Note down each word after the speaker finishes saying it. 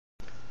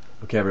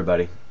Okay,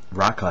 everybody,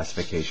 rock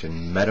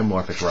classification,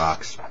 metamorphic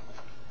rocks.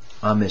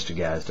 I'm Mr.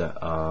 Gazda,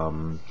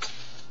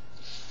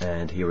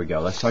 and here we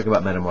go. Let's talk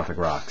about metamorphic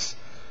rocks.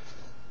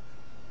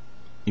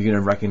 You're going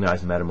to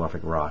recognize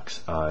metamorphic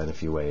rocks in a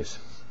few ways.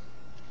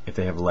 If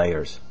they have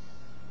layers,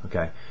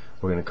 okay,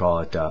 we're going to call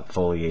it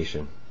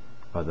foliation,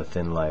 or the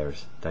thin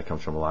layers. That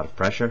comes from a lot of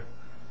pressure.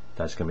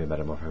 That's going to be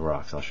metamorphic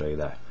rocks. I'll show you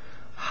that.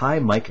 High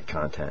mica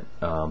content.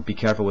 Be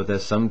careful with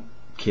this. Some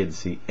kids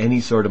see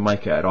any sort of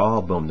mica at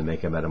all, boom, to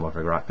make a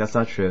metamorphic rock. That's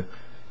not true.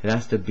 It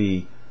has to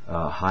be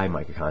high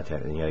mica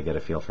content, and you got to get a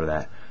feel for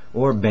that.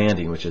 Or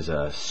banding, which is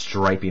a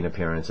striping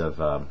appearance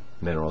of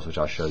minerals, which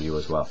I'll show you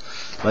as well.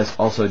 Let's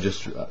also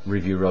just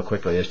review real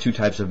quickly. There's two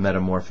types of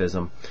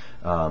metamorphism.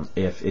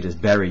 If it is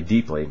buried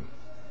deeply,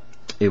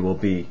 it will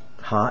be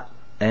hot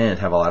and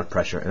have a lot of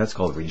pressure, and that's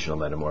called regional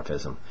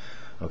metamorphism.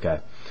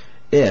 Okay.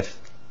 If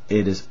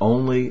it is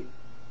only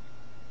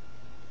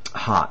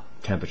hot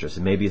temperatures,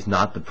 and maybe it's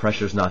not, the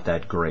pressure's not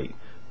that great,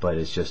 but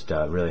it's just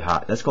really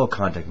hot, that's called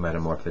contact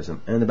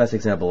metamorphism. And the best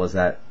example is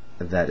that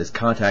is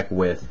contact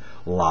with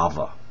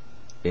lava.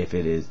 If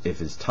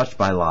it's touched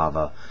by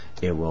lava,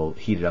 it will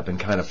heat it up and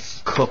kind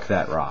of cook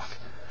that rock.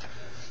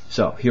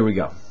 So here we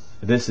go.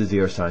 This is the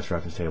Earth Science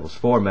reference tables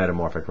for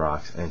metamorphic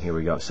rocks, and here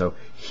we go. So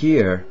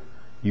here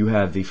you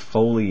have the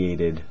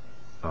foliated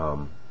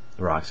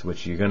rocks,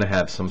 which you're going to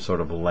have some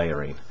sort of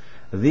layering.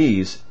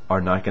 These are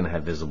not going to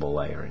have visible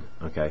layering.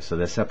 Okay, so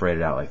they're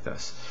separated out like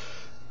this.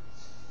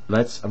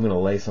 I'm going to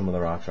lay some of the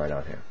rocks right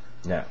out here.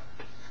 Now,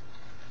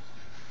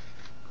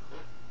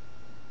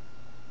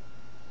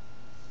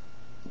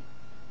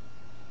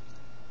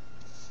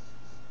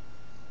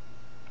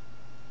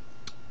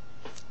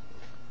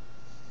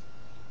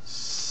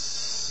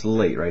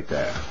 slate right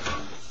there.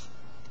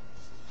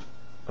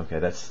 Okay,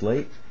 that's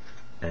slate,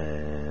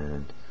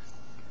 and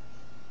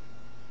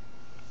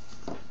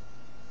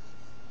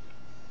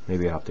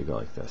maybe I'll have to go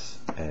like this.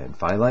 And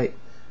phyllite,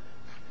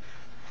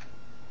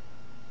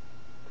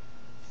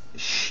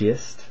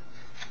 schist,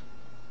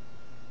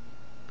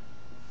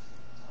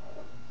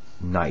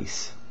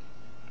 gneiss.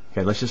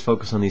 Okay, let's just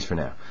focus on these for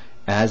now.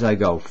 As I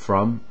go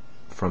from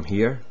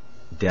here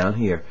down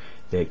here,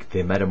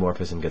 the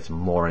metamorphism gets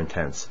more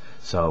intense.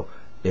 So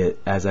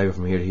as I go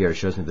from here to here, it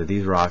shows me that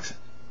these rocks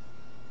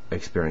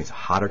experience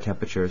hotter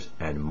temperatures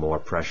and more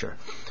pressure.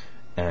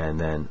 And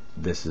then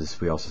this is,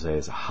 we also say,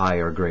 is a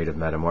higher grade of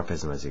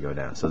metamorphism as you go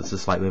down. So this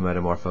is slightly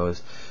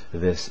metamorphosed.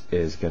 This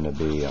is going to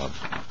be,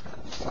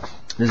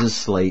 this is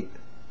slate.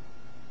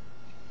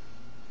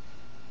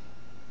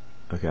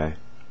 Okay.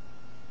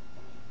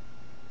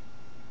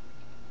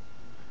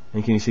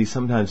 And can you see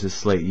sometimes this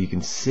slate, you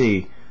can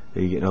see that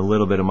you're getting a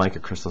little bit of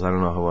mica crystals. I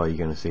don't know how well you're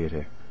going to see it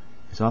here.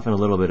 There's often a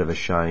little bit of a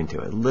shine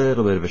to it. A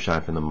little bit of a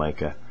shine from the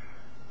mica.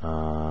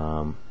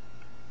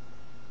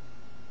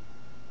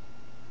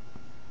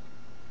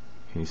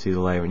 Can you see the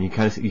layer? And you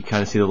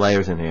kind of see the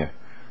layers in here.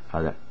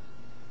 How that?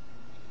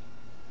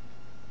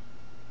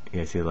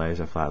 Yeah, see the layers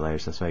are flat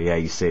layers. That's right. Yeah,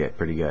 you see it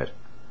pretty good.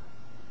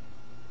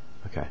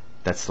 Okay,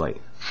 that's slate.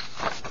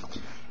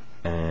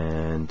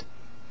 And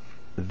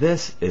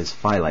this is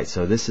phyllite.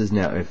 So this is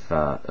now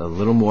a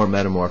little more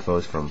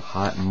metamorphosed from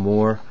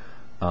more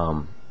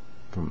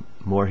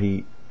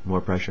heat,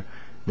 more pressure.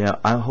 Now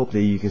I hope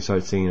that you can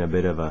start seeing a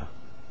bit of a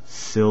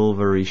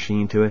silvery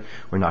sheen to it.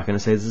 We're not going to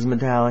say this is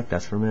metallic.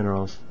 That's for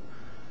minerals.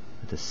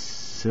 The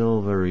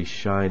silvery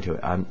shine to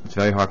it. It's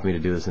very hard for me to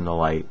do this in the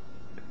light.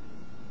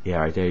 Yeah,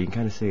 right there, you can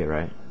kind of see it,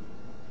 right?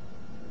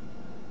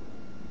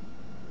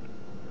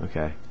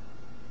 Okay.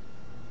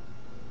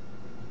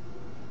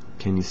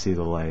 Can you see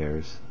the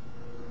layers?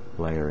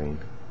 Layering.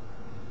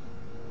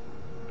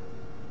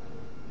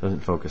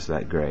 Doesn't focus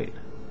that great.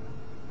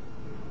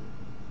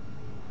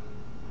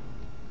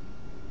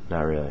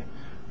 Not really.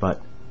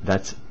 But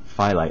that's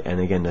phyllite.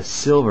 And again, the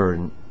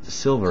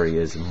silvery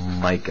is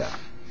mica.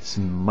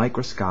 Some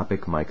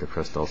microscopic mica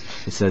crystals.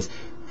 It says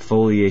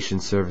foliation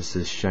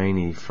surfaces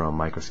shiny from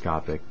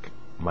microscopic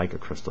mica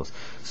crystals.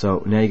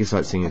 So now you can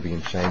start seeing it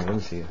being shiny. Let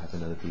me see. I have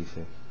another piece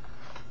here.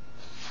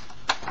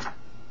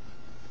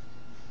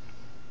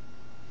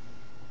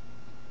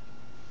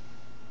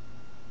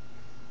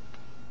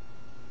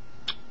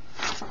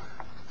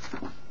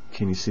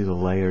 Can you see the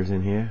layers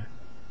in here?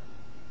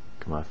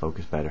 Come on,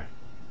 focus better.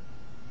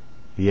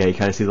 Yeah, you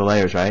kind of see the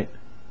layers, right?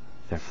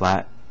 They're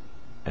flat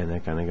and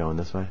they're kind of going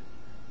this way.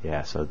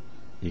 Yeah, so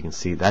you can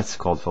see that's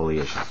called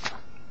foliation.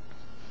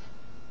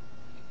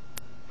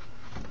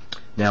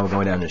 Now we're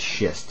going down to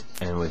schist,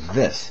 and with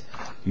this,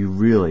 you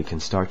really can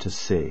start to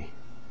see.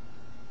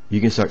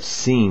 You can start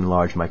seeing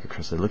large mica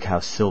crystals. Look how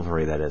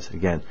silvery that is.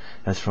 Again,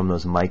 that's from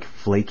those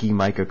flaky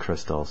mica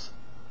crystals.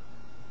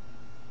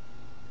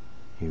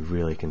 You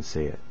really can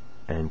see it.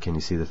 And can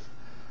you see the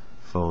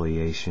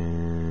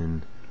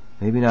foliation?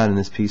 Maybe not in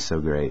this piece so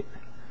great,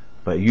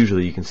 but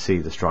usually you can see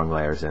the strong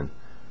layers in.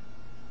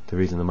 The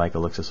reason the mica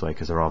looks this way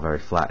because they're all very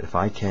flat. If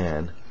I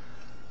can,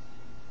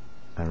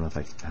 I don't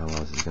know how well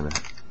this is going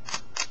to.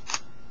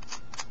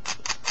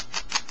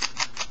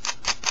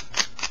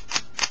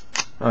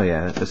 Oh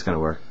yeah, that's gonna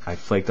work. I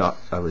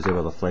was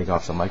able to flake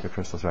off some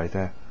microcrystals right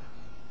there.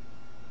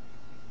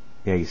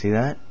 Yeah, you see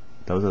that?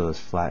 Those are those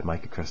flat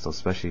microcrystals,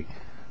 especially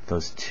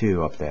those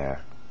two up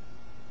there.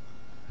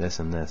 This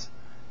and this.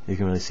 You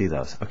can really see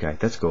those. Okay,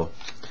 that's cool.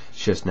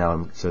 It's just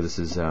now, so this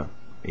is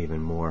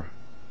even more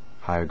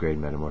higher grade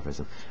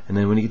metamorphism. And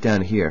then when you get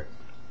down here,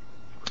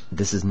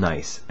 this is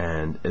nice,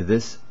 and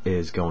this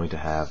is going to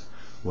have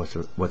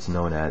what's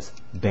known as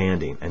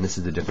banding, and this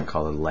is the different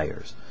colored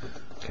layers.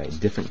 Okay,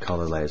 different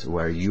color layers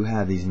where you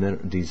have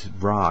these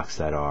rocks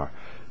that are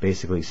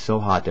basically so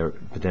hot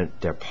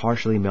they're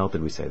partially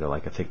melted. We say they're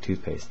like a thick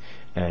toothpaste,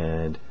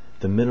 and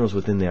the minerals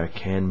within there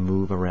can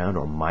move around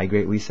or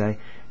migrate. We say,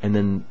 and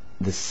then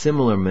the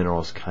similar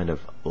minerals kind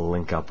of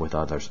link up with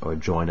others or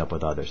join up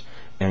with others.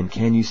 And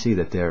can you see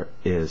that there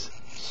is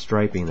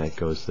striping that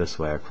goes this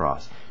way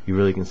across? You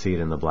really can see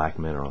it in the black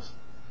minerals.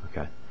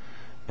 Okay,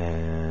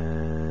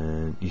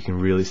 and you can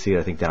really see it,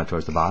 I think, down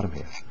towards the bottom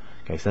here.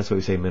 Okay, so that's what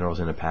we say, minerals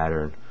in a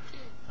pattern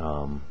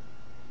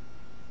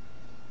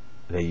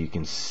that you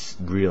can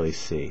really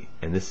see.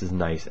 And this is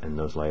nice, and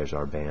those layers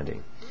are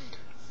banding.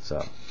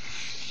 So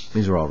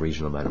these are all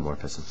regional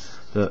metamorphisms.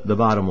 The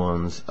bottom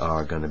ones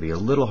are going to be a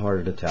little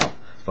harder to tell,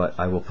 but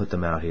I will put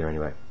them out here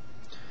anyway.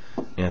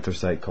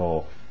 Anthracite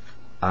coal.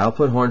 I'll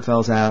put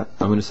hornfells out.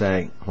 I'm going to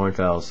say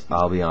hornfells,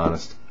 I'll be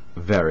honest,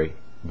 very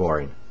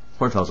boring.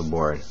 Hornfells are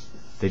boring.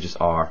 They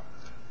just are.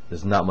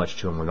 There's not much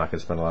to them. We're not going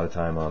to spend a lot of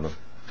time on them.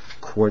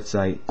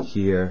 Quartzite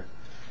here.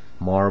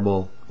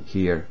 Marble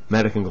here.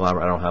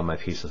 Metaconglomerate, I don't have my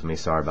piece with me.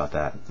 Sorry about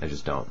that. I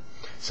just don't.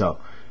 So,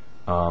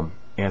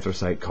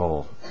 anthracite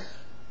coal.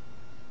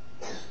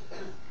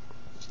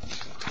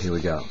 Here we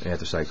go,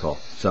 anthracite coal.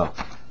 So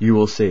you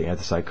will see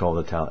anthracite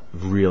coal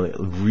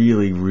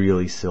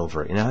really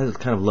silvery, and it has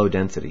kind of low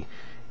density.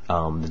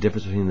 The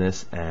difference between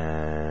this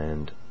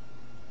and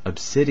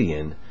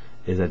obsidian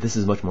is that this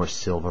is much more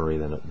silvery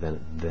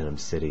than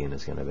obsidian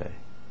is going to be.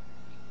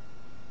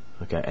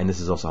 Okay, and this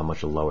is also a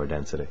much lower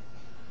density.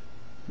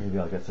 Maybe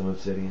I'll get some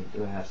obsidian.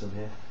 Do I have some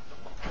here?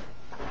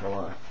 Hold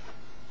on.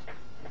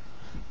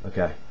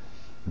 Okay,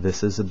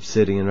 this is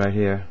obsidian right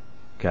here.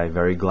 Okay,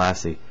 very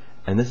glassy.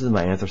 And this is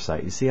my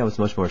anthracite. You see how it's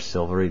much more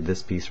silvery?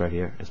 This piece right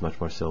here is much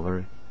more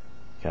silvery.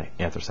 Okay,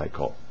 anthracite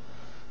coal.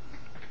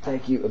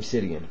 Thank you,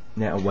 obsidian.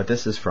 Now, what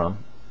this is from,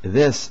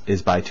 this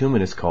is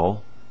bituminous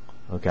coal.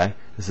 Okay,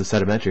 this is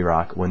sedimentary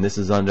rock. When this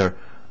is under,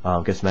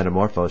 gets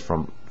metamorphosed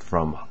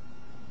from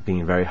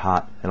being very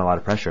hot and a lot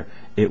of pressure,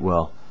 it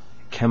will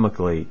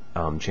chemically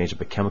change up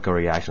the chemical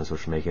reactions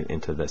which make it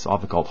into this,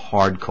 often called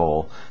hard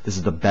coal. This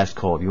is the best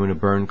coal. If you want to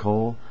burn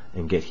coal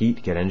and get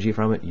heat, get energy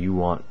from it, you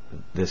want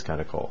this kind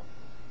of coal,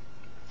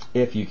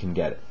 if you can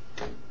get it.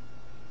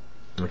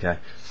 Okay,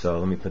 so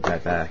let me put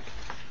that back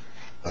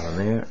on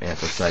there.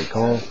 Anthracite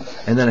coal,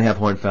 and then I have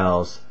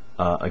hornfells.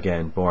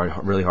 Again, boring,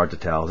 really hard to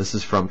tell. This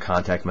is from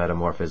contact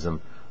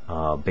metamorphism,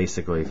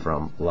 basically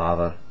from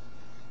lava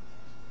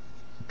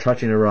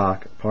touching a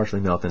rock,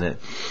 partially melting it,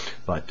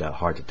 but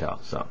hard to tell.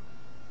 So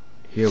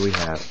here we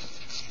have,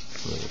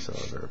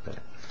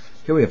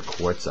 here we have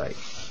quartzite.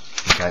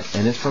 Okay,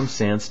 and it's from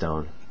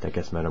sandstone that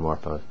gets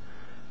metamorphosed.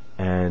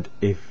 And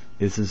if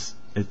this is,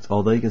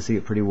 although you can see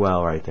it pretty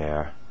well right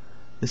there,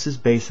 this is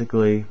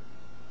basically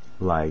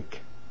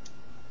like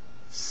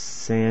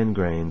sand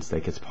grains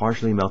that gets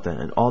partially melted,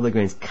 and all the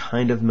grains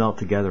kind of melt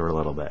together a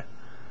little bit.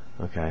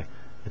 Okay,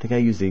 I think I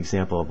used the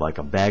example of like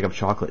a bag of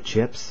chocolate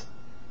chips.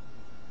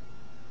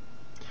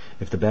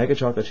 If the bag of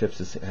chocolate chips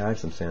is, I have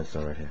some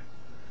sandstone right here.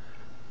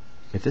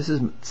 If this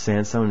is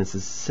sandstone, this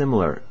is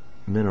similar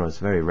mineral, it's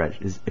very rich.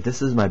 If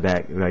this is my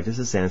bag, right, this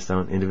is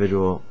sandstone,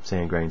 individual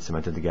sand grains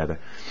cemented together.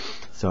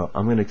 So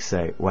I'm going to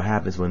say what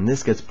happens when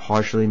this gets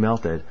partially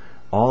melted,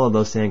 all of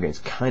those sand grains,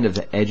 kind of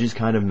the edges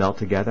kind of melt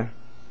together,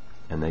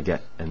 and they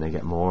get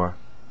more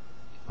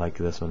like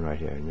this one right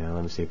here. Now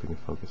let me see if we can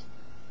focus.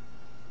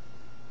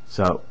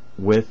 So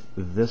with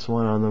this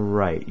one on the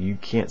right, you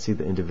can't see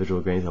the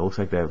individual grains. It looks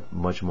like they're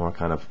much more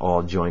kind of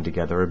all joined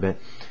together a bit.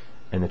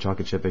 And the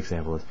chocolate chip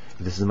example is,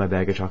 if this is my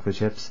bag of chocolate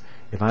chips,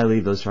 if I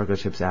leave those chocolate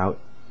chips out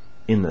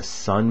in the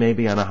sun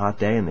maybe on a hot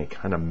day, and they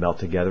kind of melt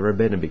together a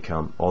bit and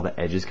become, all the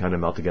edges kind of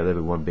melt together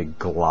with one big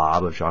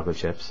glob of chocolate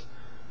chips.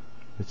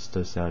 It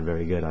does sound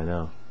very good, I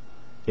know.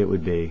 It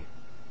would be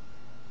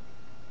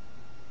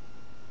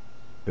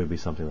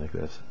something like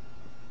this.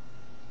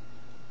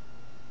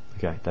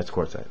 Okay, that's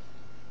quartzite.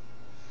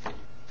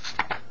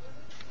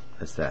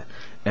 That's that.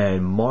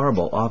 And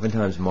marble,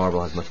 oftentimes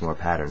marble has much more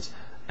patterns.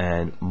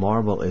 And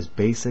marble is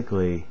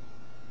basically,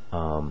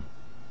 it's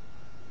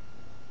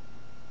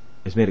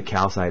made of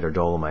calcite or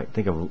dolomite.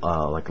 Think of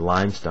like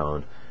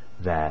limestone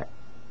that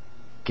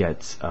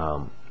gets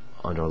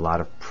under a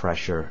lot of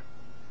pressure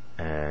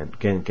and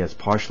again gets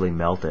partially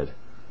melted,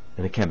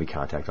 and it can be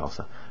contact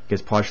also. It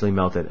gets partially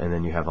melted, and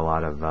then you have a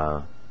lot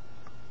of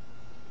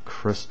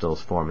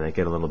crystals form, and they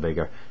get a little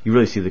bigger. You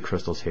really see the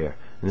crystals here,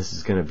 and this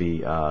is going to be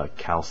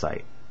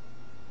calcite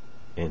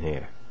in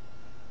here.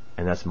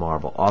 And that's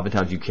marble.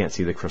 Oftentimes you can't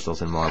see the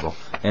crystals in marble,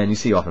 and you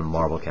see often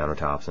marble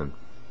countertops and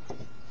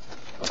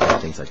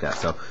and things like that.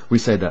 So we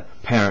say the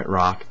parent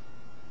rock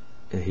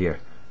here,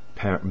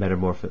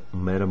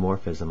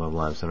 metamorphism of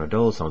limestone or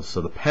dolostone.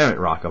 So the parent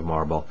rock of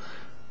marble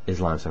is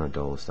limestone or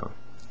dolostone.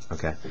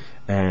 Okay,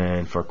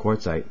 and for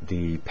quartzite,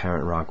 the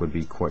parent rock would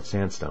be quartz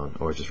sandstone,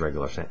 or just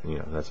regular sand.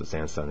 That's what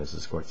sandstone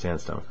is quartz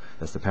sandstone.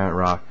 That's the parent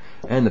rock,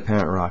 and the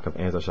parent rock of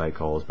anthracite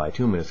coal is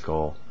bituminous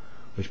coal,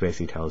 which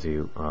basically tells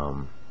you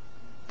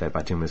that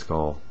bituminous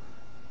coal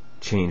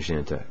changed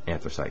into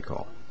anthracite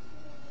coal.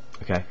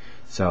 Okay,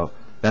 so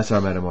that's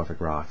our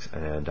metamorphic rocks,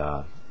 and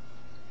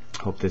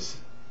hope this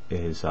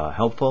is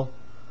helpful.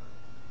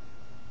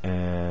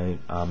 And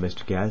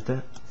Mr.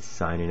 Gazda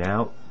signing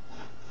out.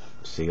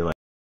 See you later.